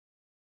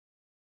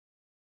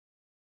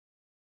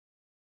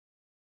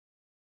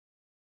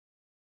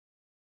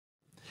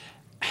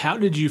How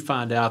did you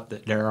find out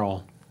that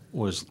Darrell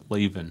was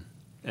leaving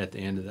at the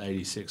end of the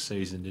 '86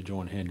 season to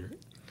join Hendrick?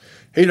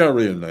 He'd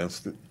already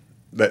announced it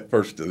that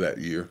first of that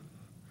year.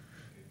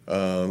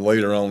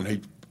 Later on,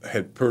 he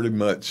had pretty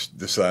much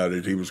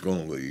decided he was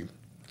going to leave.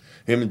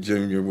 Him and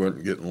Junior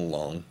weren't getting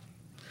along,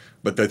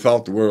 but they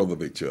thought the world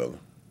of each other.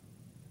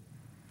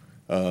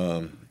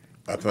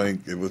 I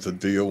think it was a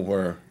deal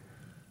where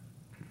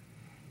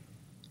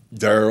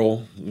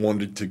Darrell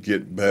wanted to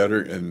get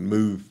better and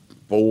move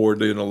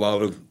forward in a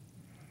lot of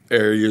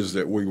areas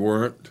that we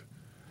weren't.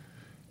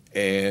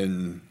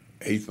 And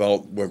he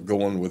thought we're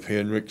going with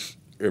Hendricks,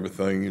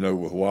 everything,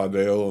 with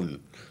Waddell and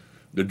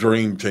the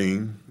dream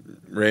team,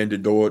 Randy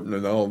Dorton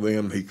and all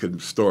them, he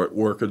could start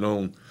working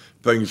on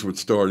things would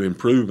start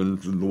improving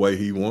the way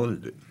he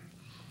wanted it.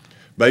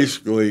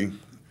 Basically,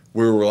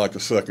 we were like a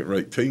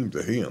second-rate team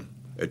to him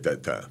at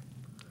that time.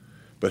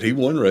 But he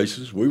won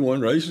races. We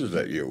won races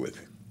that year with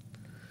him.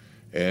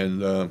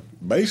 And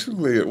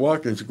basically at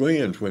Watkins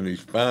Glen's when he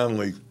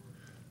finally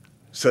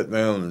sat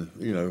down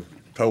and,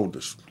 told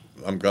us,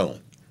 I'm gone.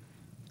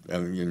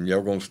 And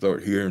y'all going to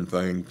start hearing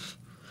things,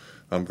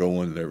 I'm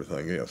going and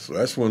everything else. So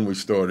that's when we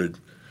started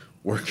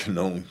working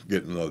on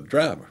getting another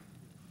driver.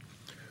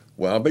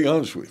 Well, I'll be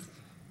honest with you.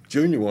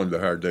 Junior wanted to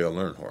hire Dale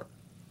Earnhardt.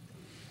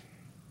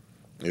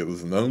 It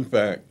was a known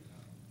fact.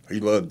 He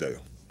loved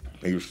Dale.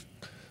 He was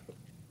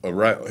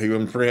him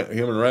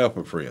and Ralph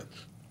were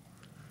friends.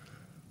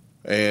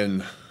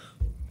 And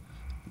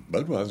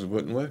Budweiser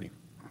wouldn't let him.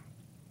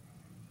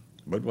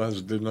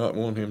 Budweiser did not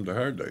want him to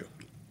hire Dale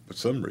for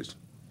some reason.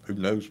 Who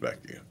knows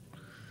back then?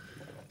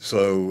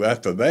 So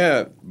after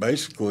that,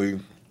 basically,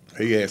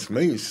 he asked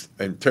me,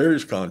 and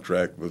Terry's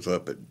contract was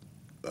up at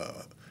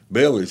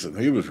Billy's, and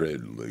he was ready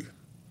to leave.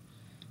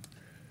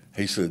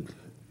 He said,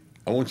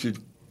 I want you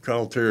to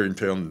call Terry and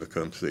tell him to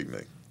come see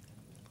me.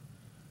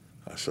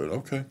 I said,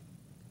 okay.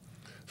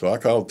 So I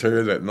called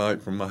Terry that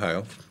night from my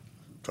house,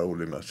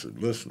 told him, I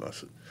said, listen,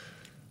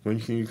 when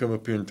can you come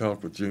up here and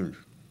talk with Junior?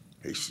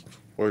 He said,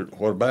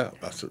 what about?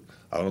 I said,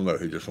 I don't know.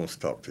 He just wants to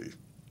talk to you.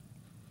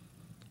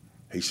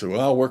 He said,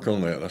 well, I'll work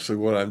on that. I said,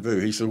 what I do?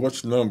 He said,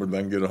 what's the number that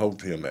I can get a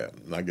hold of him at?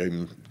 And I gave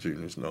him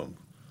Junior's number,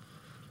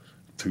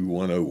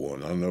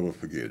 2101. I'll never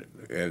forget it.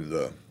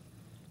 And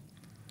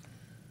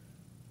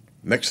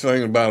next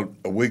thing, about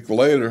a week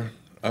later,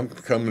 I'm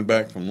coming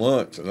back from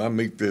lunch, and I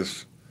meet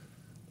this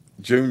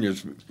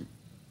Junior's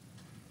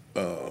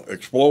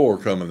Explorer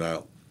coming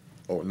out.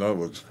 Oh, no, it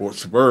was Ford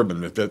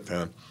Suburban at that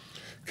time,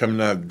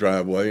 coming out of the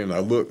driveway, and I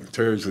look, and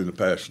Terry's in the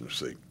passenger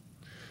seat.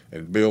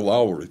 And Bill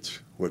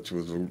Ulrich, which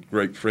was a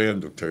great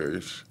friend of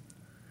Terry's,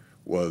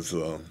 was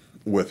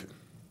with him.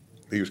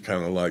 He was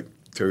kind of like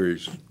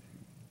Terry's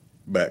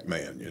back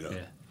man,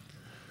 Yeah.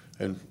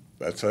 And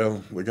that's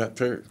how we got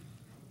Terry.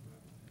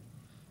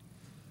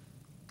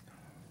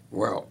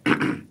 Well,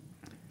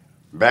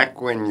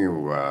 back when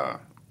you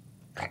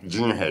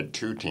Junior had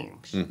two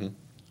teams,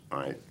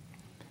 right?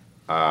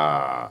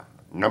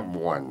 Number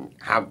one,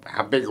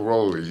 how big a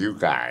role did you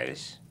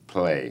guys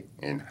play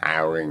in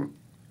hiring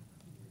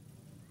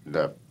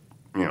the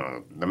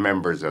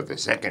members of the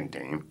second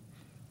team?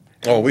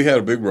 Oh, we had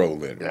a big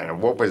role in it.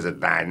 And what was the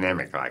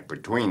dynamic like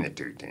between the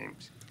two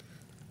teams?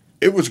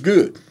 It was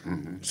good.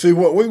 See,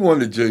 what we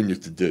wanted Junior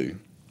to do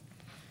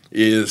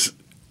is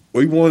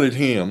we wanted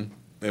him,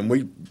 and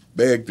we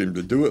begged him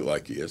to do it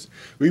like this.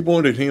 We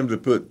wanted him to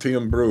put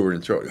Tim Brewer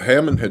in charge.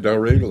 Hammond had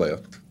already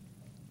left.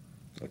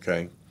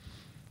 Okay.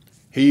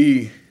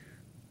 We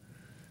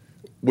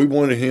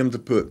wanted him to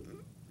put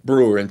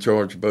Brewer in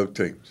charge of both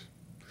teams.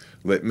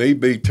 Let me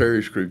be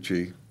Terry's crew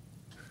chief.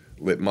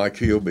 Let Mike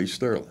Hill be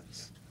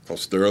Sterling's.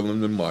 Because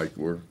Sterling and Mike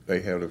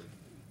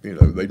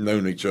they'd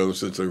known each other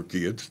since they were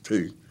kids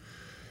too.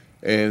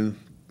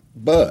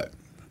 But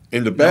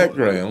in the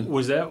background,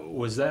 was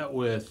that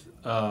with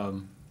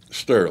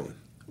Sterling.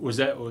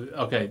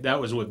 That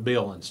was with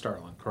Bill and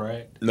Sterling,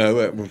 correct? No,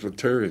 that was with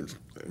Terry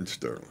and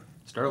Sterling.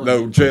 Sterling.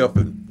 No, Jeff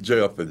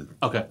and.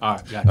 Okay, all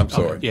right, got it. I'm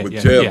sorry, Okay, with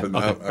yeah, Jeff yeah, and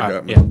okay, I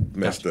right, got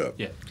messed gotcha, up.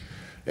 Yeah.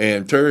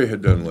 And Terry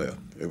had done left.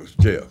 It was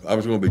Jeff. I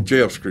was going to be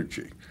Jeff's crew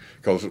chief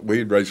because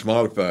we'd race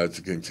modifieds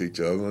against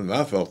each other, and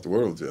I thought the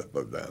world of Jeff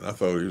Bodine. I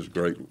thought he was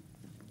a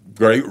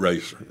great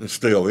racer, and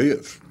still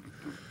is.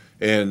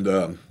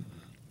 And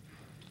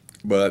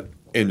but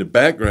in the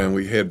background,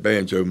 we had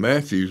Banjo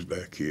Matthews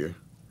back here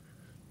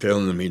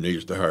telling him he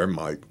needs to hire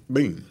Mike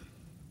Bean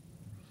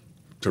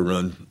to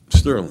run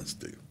Sterling's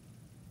deal.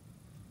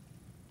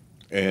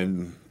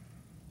 And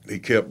he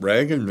kept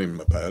bragging to him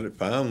about it.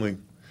 Finally,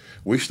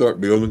 we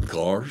start building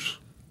cars,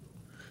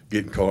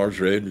 getting cars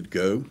ready to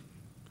go.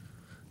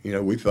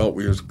 We thought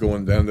we was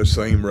going down the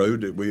same road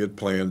that we had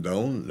planned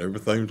on, and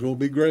everything was going to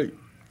be great.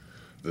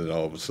 Then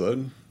all of a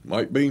sudden,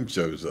 Mike Beam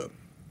shows up.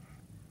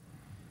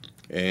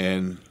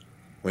 And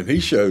when he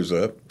shows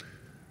up,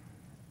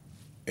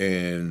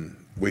 and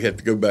we had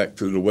to go back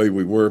to the way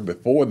we were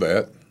before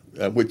that,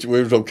 which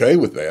we was okay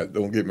with that,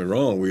 don't get me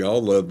wrong. We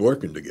all loved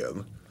working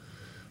together.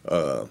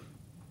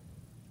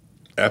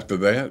 After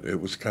that,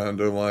 it was kind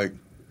of like,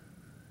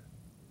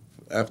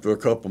 after a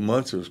couple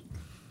months, it was,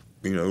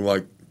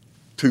 like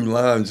two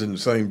lines in the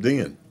same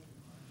den.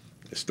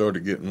 It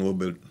started getting a little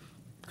bit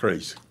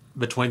crazy.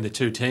 Between the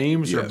two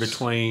teams, or Yes.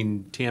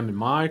 between Tim and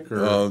Mike,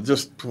 or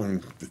Just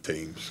between the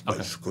teams, Okay.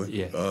 basically.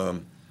 Yeah.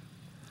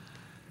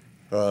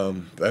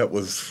 That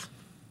was,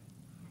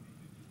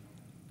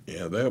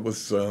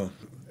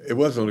 it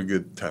wasn't a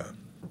good time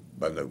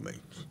by no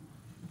means.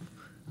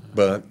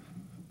 But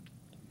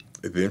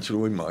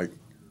eventually Mike,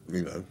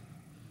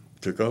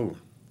 took over.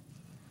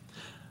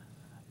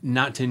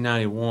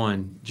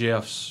 1991,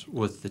 Jeff's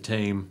with the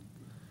team,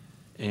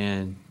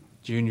 and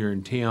Junior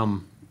and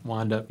Tim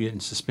wind up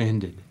getting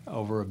suspended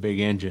over a big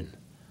engine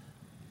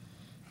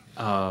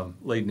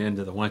leading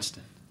into the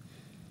Winston.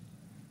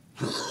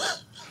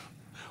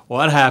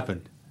 What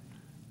happened?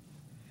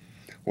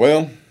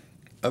 Well,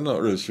 I'm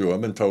not really sure.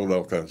 I've been told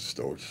all kinds of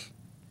stories.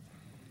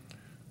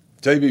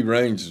 J.B.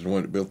 Raines is the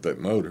one that built that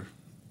motor,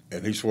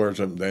 and he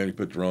swears up and down he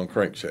put the wrong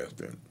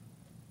crankshaft in.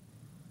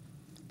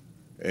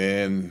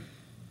 And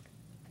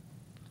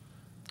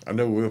I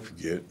never will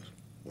forget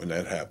when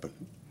that happened.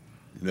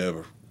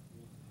 Never.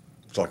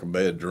 It's like a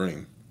bad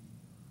dream.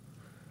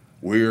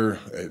 We're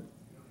at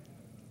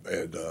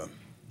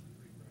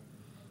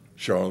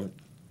Charlotte,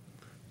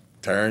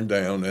 tearing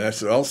down, and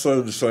that's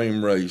also the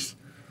same race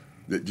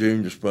that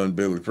Junior spun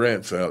Billy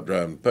France out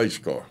driving the pace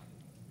car.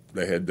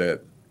 They had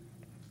that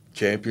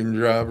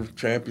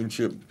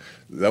championship,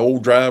 the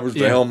old drivers,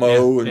 the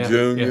Elmo and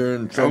Junior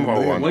and some Elmo of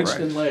them. won the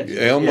Winston race. legend.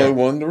 Elmo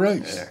won the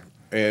race. Yeah.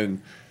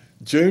 And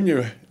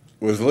Junior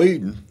was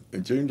leading,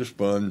 and Junior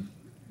spun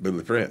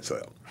Billy France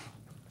out.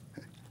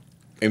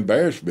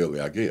 Embarrassed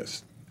Billy, I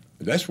guess.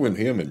 That's when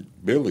him and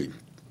Billy,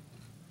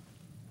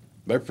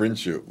 their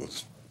friendship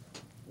was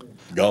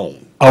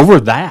gone. Over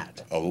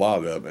that. A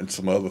lot of it, and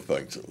some other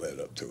things that led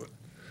up to it.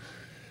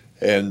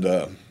 And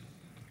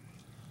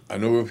I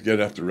know if we get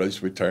after the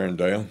race, we tearing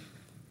down.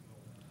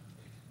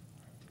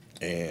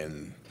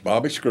 And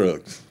Bobby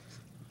Scruggs,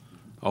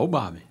 Oh,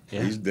 Bobby.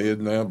 Yeah. he's dead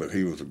now, but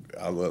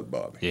I love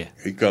Bobby. Yeah.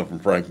 He come from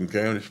Franklin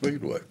County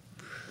Speedway.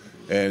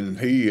 And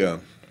he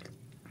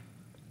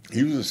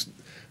was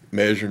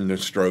measuring the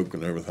stroke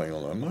and everything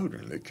on our motor,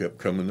 and it kept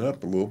coming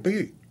up a little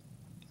big.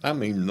 I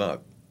mean,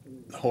 not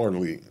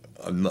hardly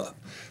enough.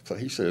 So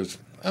he says,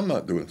 I'm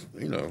not doing,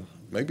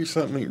 maybe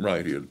something ain't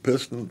right here. The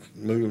piston's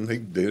moving. He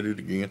did it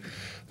again.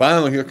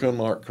 Finally, here come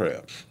Art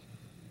Krabs.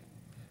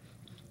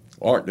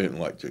 Art didn't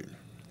like Junior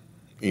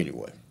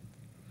anyway.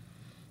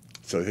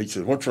 So he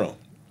said, what's wrong?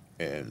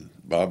 And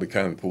Bobby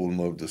kind of pulled him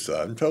over to the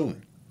side and told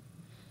him.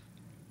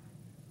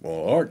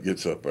 Well, Art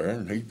gets up there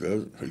and he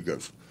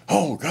goes,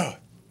 oh, God,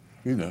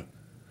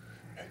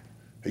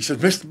 He said,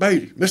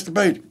 Mr.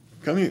 Beatty,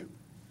 come here.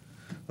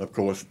 Of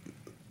course,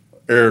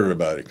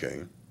 everybody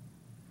came.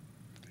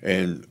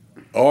 And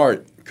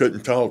Art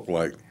couldn't talk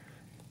like,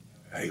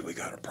 hey, we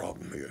got a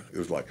problem here. It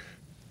was like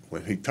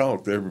when he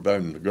talked,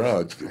 everybody in the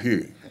garage could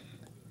hear him.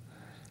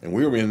 And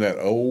we were in that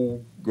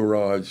old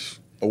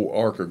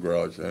Arca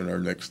garage down there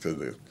next to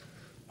the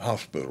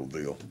hospital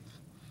deal.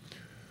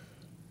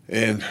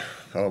 And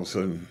all of a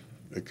sudden,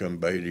 they come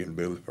Beatty and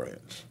Billy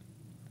France.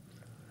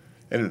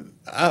 And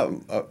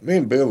me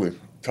and Billy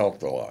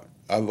talked a lot.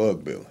 I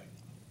loved Billy.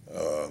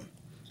 I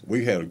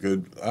had a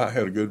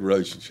good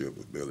relationship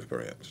with Billy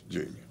France,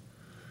 Jr.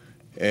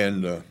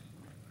 And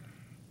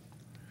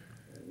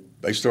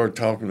they started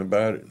talking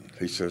about it.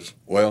 He says,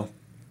 well,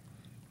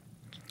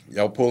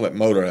 y'all pull that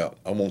motor out.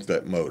 I want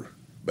that motor,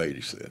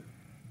 Beatty said.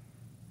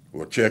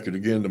 We'll check it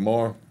again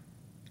tomorrow,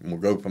 and we'll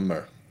go from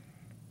there.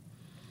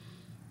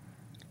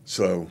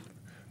 So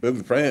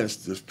Billy France,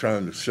 just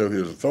trying to show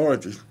his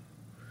authority,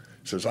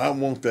 says, I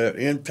want that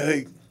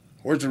intake.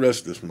 Where's the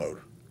rest of this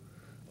motor?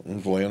 I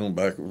was laying on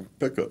the back of a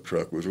pickup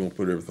truck. We was going to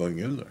put everything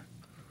in there.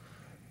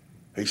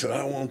 He said,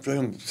 I want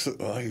them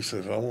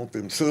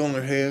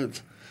cylinder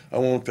heads. I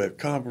want that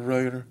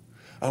carburetor.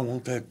 I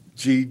want that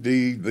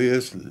GD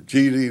this and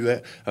GD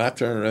that. And I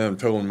turned around and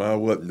told him I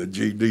wasn't the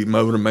GD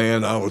motor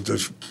man. I was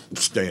just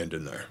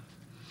standing there.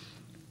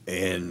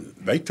 And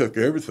they took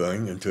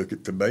everything and took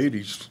it to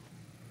Beatty's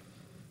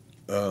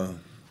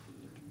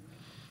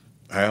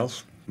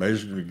house,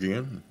 measured it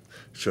again,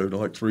 showed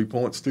like 3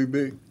 points too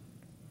big.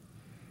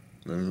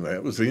 And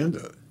that was the end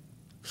of it.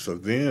 So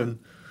then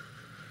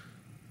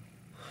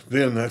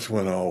that's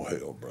when all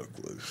hell broke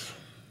loose.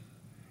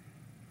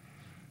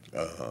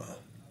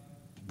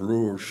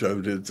 Brewer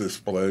showed his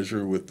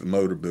displeasure with the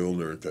motor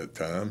builder at that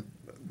time,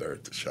 there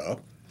at the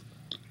shop.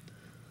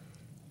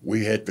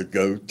 We had to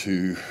go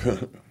to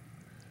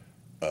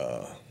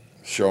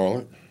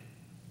Charlotte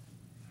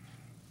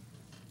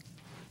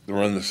to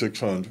run the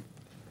 600.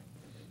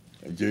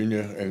 And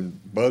Junior and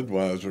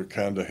Budweiser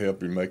kind of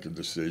helped him make a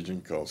decision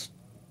because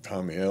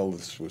Tommy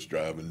Ellis was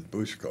driving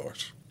Bush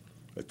cars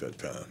at that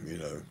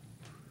time,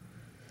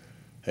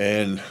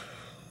 And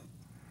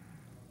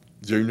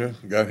Junior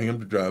got him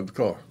to drive the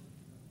car.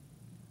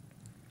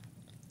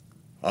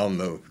 I'll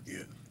never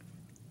forget.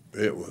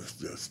 It was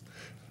just,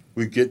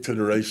 we'd get to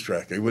the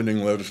racetrack. They wouldn't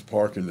even let us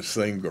park in the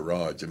same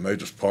garage. They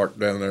made us park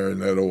down there in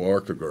that old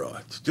Arca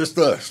garage. Just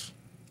us.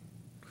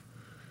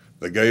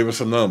 They gave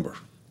us a number.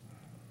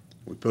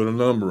 We put a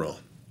number on.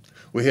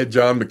 We had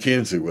John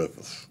McKenzie with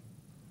us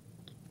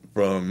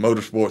from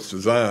Motorsports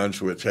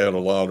Designs, which had a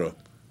lot of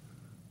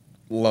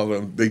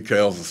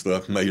decals and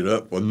stuff made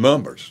up with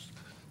numbers,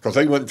 because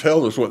they wouldn't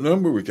tell us what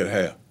number we could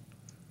have.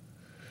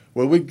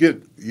 Well,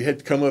 you had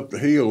to come up the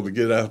hill to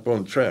get out up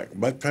on the track.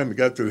 By the time we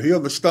got to the hill,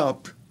 they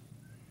stopped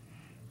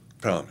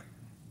Tommy.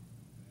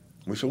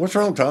 We said, "What's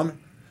wrong, Tommy?"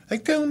 "They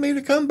telling me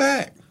to come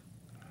back."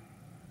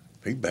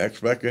 He backs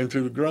back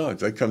into the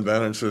garage. They come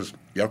down and says,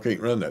 "Y'all can't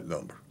run that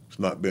number. It's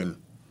not been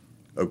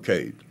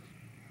okayed."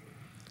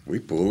 We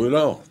pull it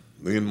off,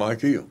 me and Mike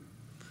Hill.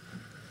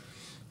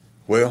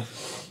 Well,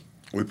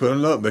 we put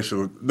it up. They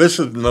said, "This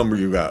is the number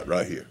you got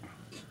right here."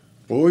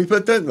 Well, we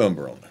put that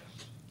number on there.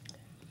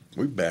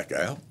 We back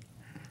out,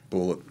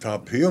 pull up the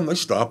top of the hill, and they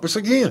stop us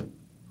again.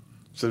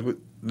 Said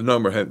the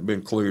number hadn't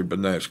been cleared by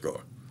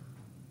NASCAR.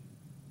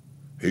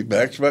 He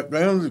backs back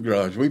down to the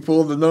garage. We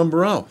pulled the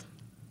number off.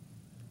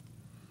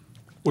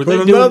 Put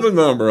another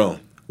number on.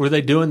 Were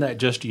they doing that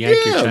just to yank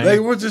your chain? Yeah, they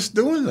were just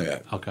doing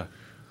that. Okay.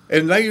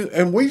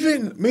 And we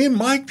didn't. Me and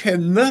Mike had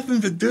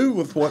nothing to do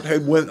with what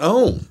had went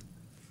on,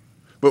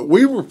 but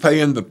we were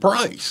paying the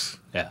price.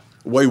 Yeah.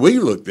 The way we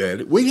looked at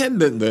it, we hadn't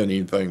done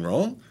anything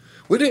wrong.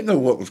 We didn't know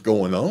what was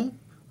going on.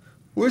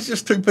 We was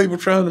just two people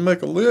trying to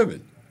make a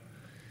living.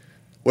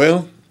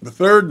 Well, the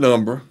third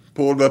number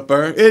pulled up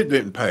there. It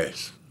didn't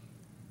pass.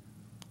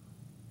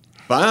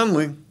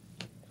 Finally,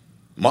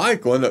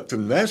 Mike went up to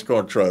the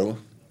NASCAR trailer,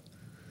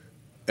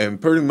 and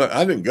pretty much,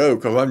 I didn't go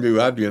because I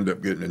knew I'd end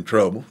up getting in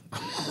trouble.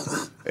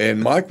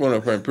 And Mike went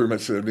up there and pretty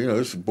much said,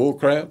 "This is bull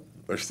crap.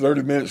 There's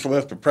 30 minutes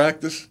left of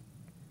practice.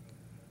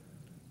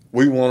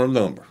 We want a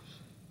number."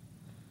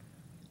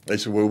 They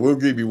said, "Well, we'll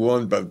give you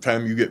one by the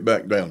time you get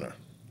back down there."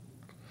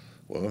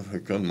 Well, here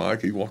come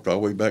Mike. He walked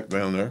all the way back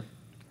down there.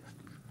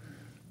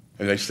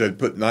 And they said,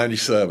 "Put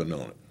 97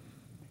 on it."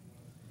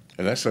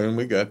 And that's when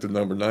we got to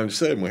number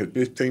 97. We had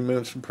 15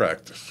 minutes of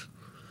practice.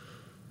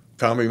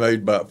 Tommy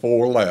made about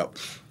 4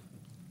 laps.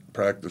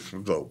 Practice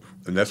was over.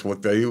 And that's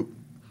what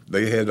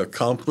they had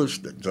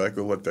accomplished,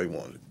 exactly what they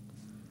wanted.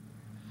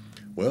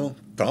 Well,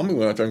 Tommy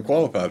went out there and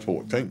qualified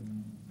 14th.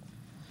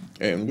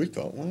 And we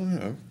thought,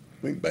 well,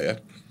 we ain't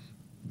bad.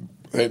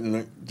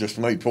 Hadn't just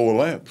made 4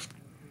 laps.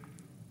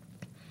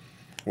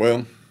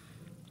 Well,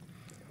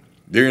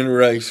 during the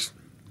race,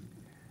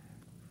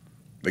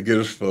 they get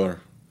us for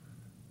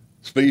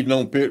speeding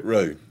on pit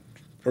road.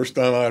 First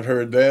time I'd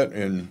heard that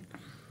in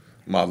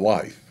my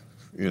life,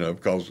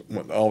 because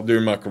all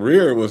during my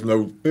career there was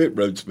no pit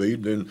road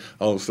speed. Then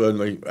all of a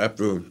sudden,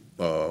 after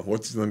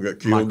what's his name got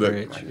killed?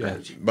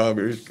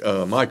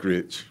 Mike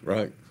Rich,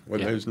 right?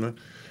 Wasn't his name?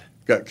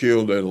 Got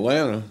killed at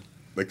Atlanta.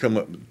 They come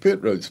up with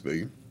pit road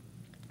speed.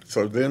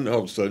 So then all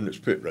of a sudden it's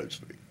pit road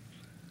speed.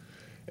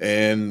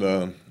 And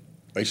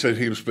they said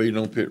he was speeding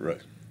on pit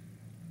road.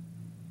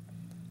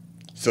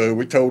 So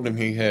we told him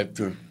he had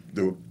to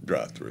do a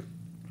drive-through.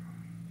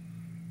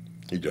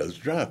 He does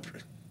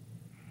drive-through.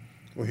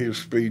 Well, he was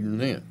speeding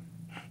then.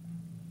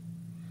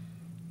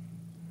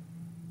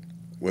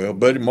 Well,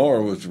 Buddy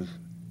Morrow was a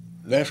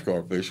NASCAR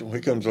official. He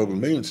comes over to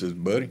me and says,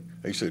 "Buddy,"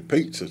 he said,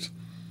 "Pete," says,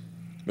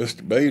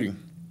 "Mr. Beatty,"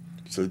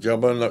 said, "y'all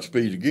better not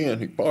speed again.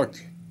 He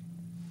parked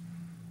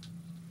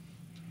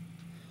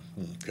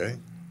you." Okay.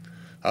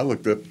 I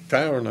looked up the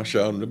tower and I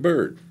shot him the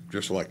bird,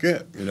 just like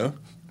that,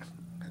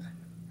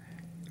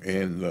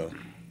 And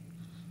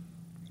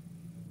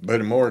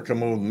Buddy Moore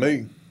come over to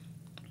me,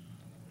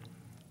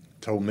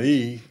 told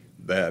me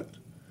that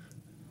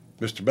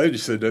Mr. Beatty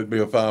said that'd be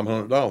a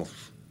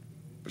 $500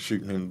 for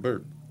shooting him the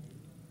bird.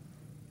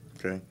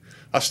 Okay.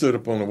 I stood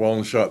up on the wall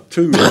and shot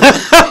 2.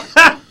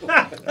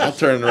 I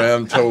turned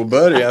around and told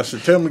Buddy, I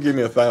said, "Tell him to give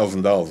me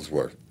 $1,000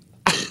 worth."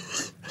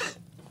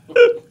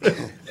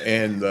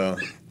 And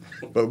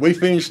but we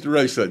finished the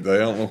race that day. I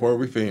don't know where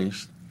we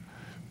finished,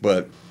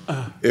 but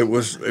it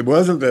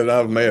wasn't that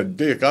I was mad at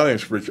Dick. I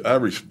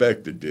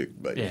respected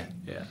Dick Beatty.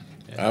 Yeah.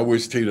 I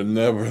wished he'd have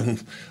never.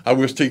 I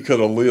wished he could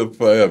have lived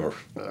forever,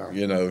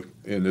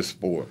 in this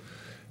sport,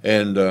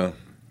 and I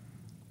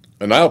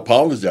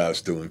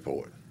apologized to him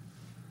for it.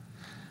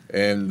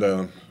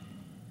 And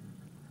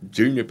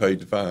Junior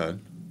paid the fine,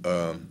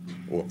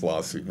 or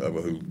Flossie,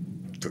 who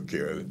took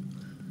care of it,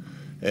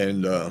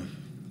 and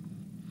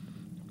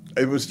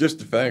it was just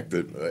the fact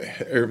that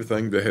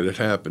everything that had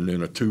happened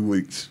in a 2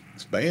 weeks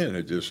span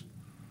had just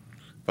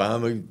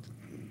finally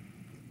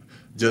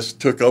just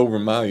took over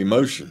my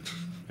emotions.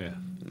 Yeah.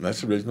 And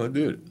that's the reason I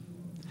did it.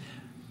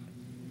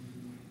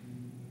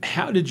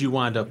 How did you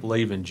wind up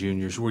leaving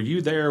juniors? Were you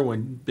there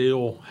when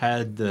Bill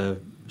had the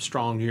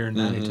strong year in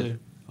 '92?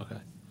 Mm-hmm.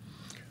 Okay.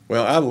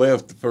 Well, I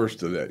left the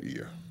first of that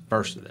year.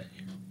 First of that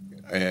year.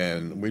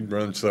 And we'd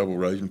run several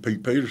races, and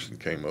Pete Peterson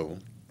came over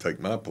to take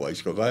my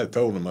place because I had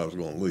told him I was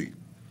going to leave.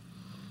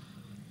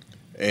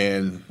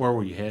 And where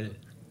were you headed?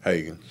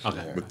 Hagan,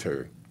 okay, with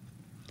Terry.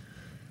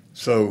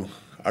 So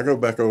I go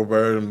back over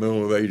there in the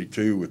middle of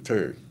 '82 with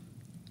Terry,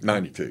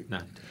 92.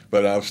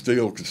 But I was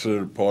still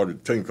considered part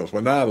of the team because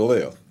when I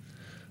left,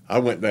 I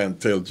went down to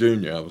tell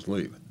Junior I was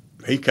leaving.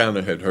 He kind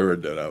of had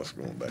heard that I was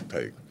going back to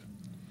Hagan.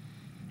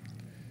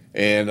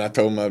 And I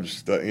told him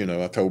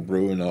I told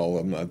Brewer and all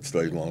of them I'd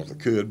stay as long as I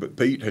could. But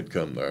Pete had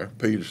come there,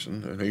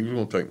 Peterson, and he was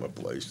going to take my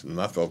place.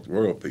 And I thought the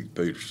world of Pete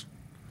Peterson.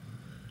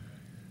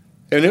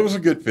 And it was a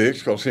good fix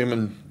because him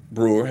and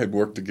Brewer had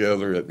worked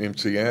together at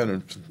MC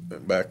Annans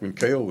back when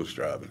Cale was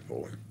driving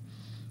for him.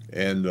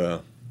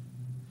 And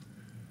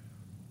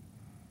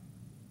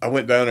I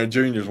went down there,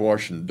 Junior's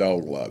washing the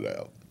dog lot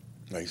out.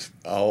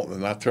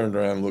 And I turned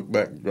around and looked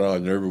back at the garage,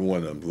 and every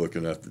one of them was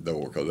looking at the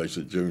door because they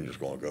said, Junior's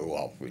going to go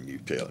off when you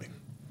tell him.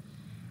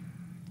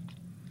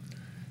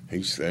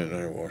 He's standing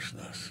there washing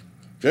us.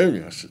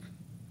 Junior, I said,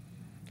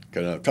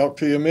 can I talk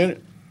to you a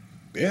minute?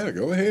 Yeah,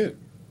 go ahead.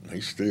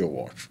 He's still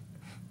washing.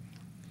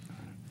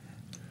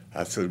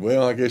 I said,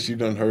 well, I guess you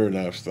done heard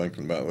I was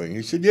thinking about it.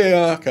 He said,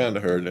 yeah, I kind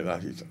of heard it. I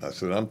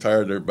said, I'm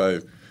tired of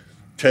everybody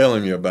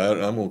telling you about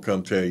it. I'm going to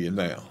come tell you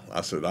now. I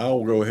said,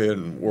 I'll go ahead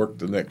and work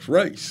the next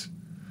race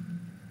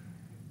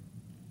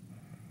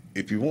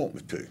if you want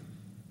me to.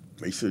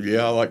 He said,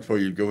 yeah, I'd like for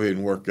you to go ahead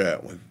and work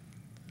that one.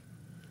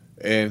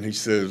 And he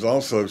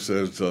also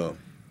says,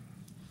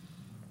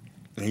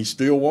 he's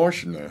still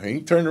washing now. He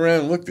turned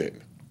around and looked at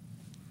me.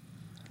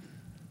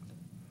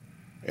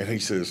 And he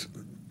says,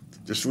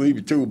 just leave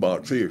your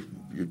toolbox here.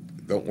 You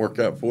don't work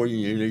out for you,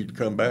 you need to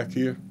come back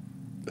here,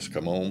 just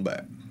come on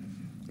back.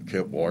 I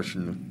kept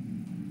washing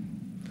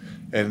them.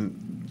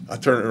 And I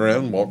turned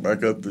around and walked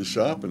back up to the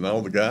shop, and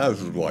all the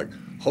guys was like,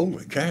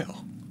 holy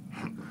cow.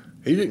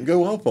 He didn't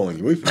go off on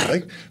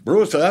you.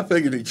 Brewer said, I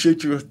figured he'd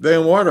shoot you with a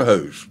damn water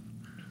hose.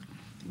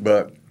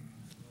 But,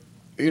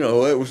 it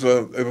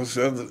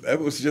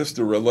was just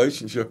a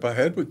relationship I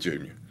had with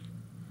Junior.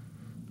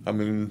 I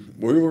mean,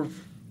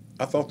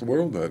 I thought the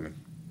world of him.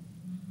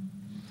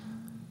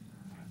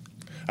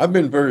 I've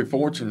been very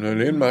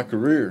fortunate in my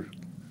career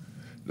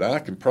that I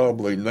can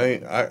probably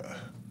name.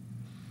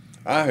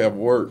 I have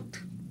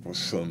worked with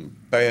some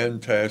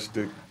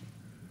fantastic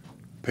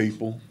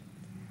people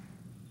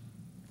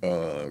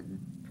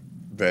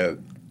that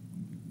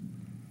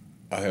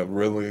I have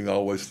really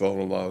always thought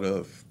a lot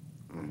of.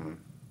 Mm-hmm.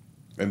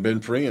 And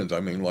been friends.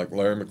 I mean, like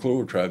Larry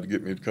McClure tried to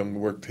get me to come to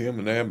work with him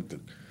in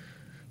Abington.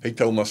 He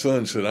told my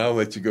son, said, I'll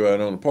let you go out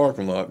on the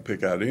parking lot and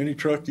pick out any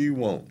truck you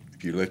want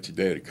if you let your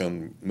daddy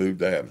come move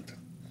to Abington.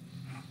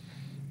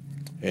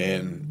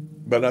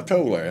 But I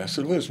told Larry, I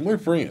said, listen, we're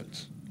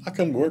friends. I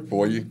come to work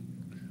for you.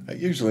 That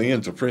usually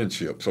ends a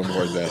friendship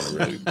somewhere down the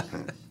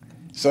road.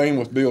 Same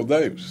with Bill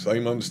Davis,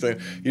 same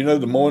understanding.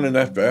 The morning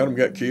after Adam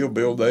got killed,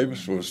 Bill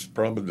Davis was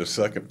probably the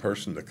second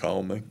person to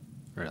call me.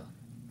 Really?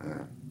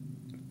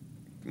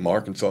 From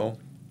Arkansas.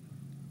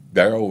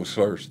 Darrell was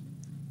first.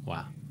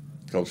 Wow.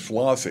 Because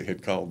Flossie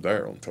had called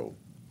Darrell and told him.